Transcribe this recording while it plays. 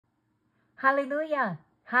Hallelujah.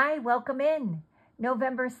 Hi, welcome in.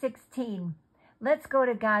 November 16. Let's go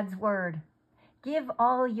to God's Word. Give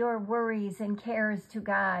all your worries and cares to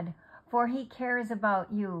God, for He cares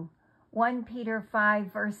about you. 1 Peter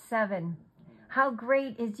 5, verse 7. How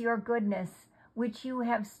great is your goodness, which you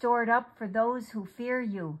have stored up for those who fear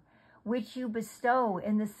you, which you bestow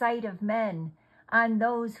in the sight of men, on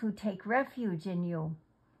those who take refuge in you.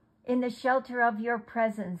 In the shelter of your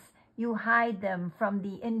presence, you hide them from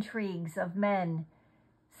the intrigues of men.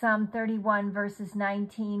 Psalm 31, verses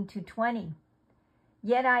 19 to 20.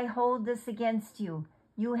 Yet I hold this against you.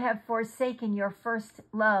 You have forsaken your first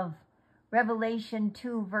love. Revelation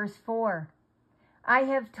 2, verse 4. I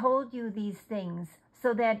have told you these things,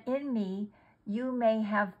 so that in me you may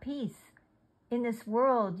have peace. In this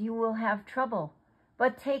world you will have trouble,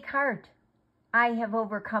 but take heart. I have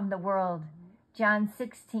overcome the world. John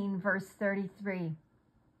 16, verse 33.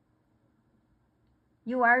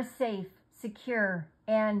 You are safe, secure,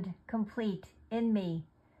 and complete in me.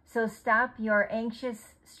 So stop your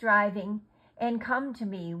anxious striving and come to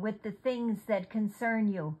me with the things that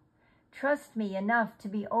concern you. Trust me enough to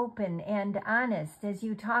be open and honest as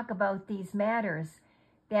you talk about these matters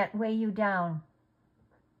that weigh you down.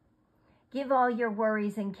 Give all your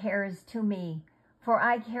worries and cares to me, for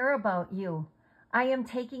I care about you. I am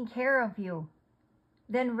taking care of you.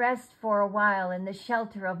 Then rest for a while in the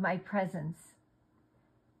shelter of my presence.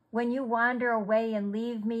 When you wander away and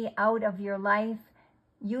leave me out of your life,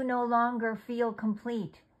 you no longer feel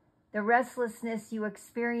complete. The restlessness you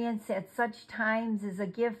experience at such times is a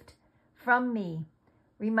gift from me,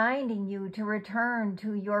 reminding you to return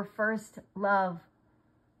to your first love.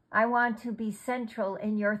 I want to be central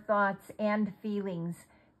in your thoughts and feelings,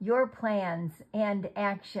 your plans and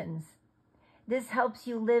actions. This helps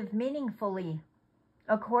you live meaningfully,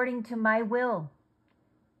 according to my will.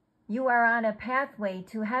 You are on a pathway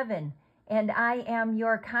to heaven, and I am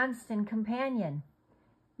your constant companion.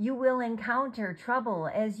 You will encounter trouble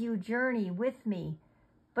as you journey with me,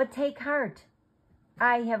 but take heart.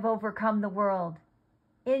 I have overcome the world.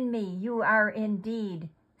 In me you are indeed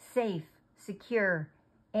safe, secure,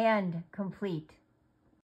 and complete.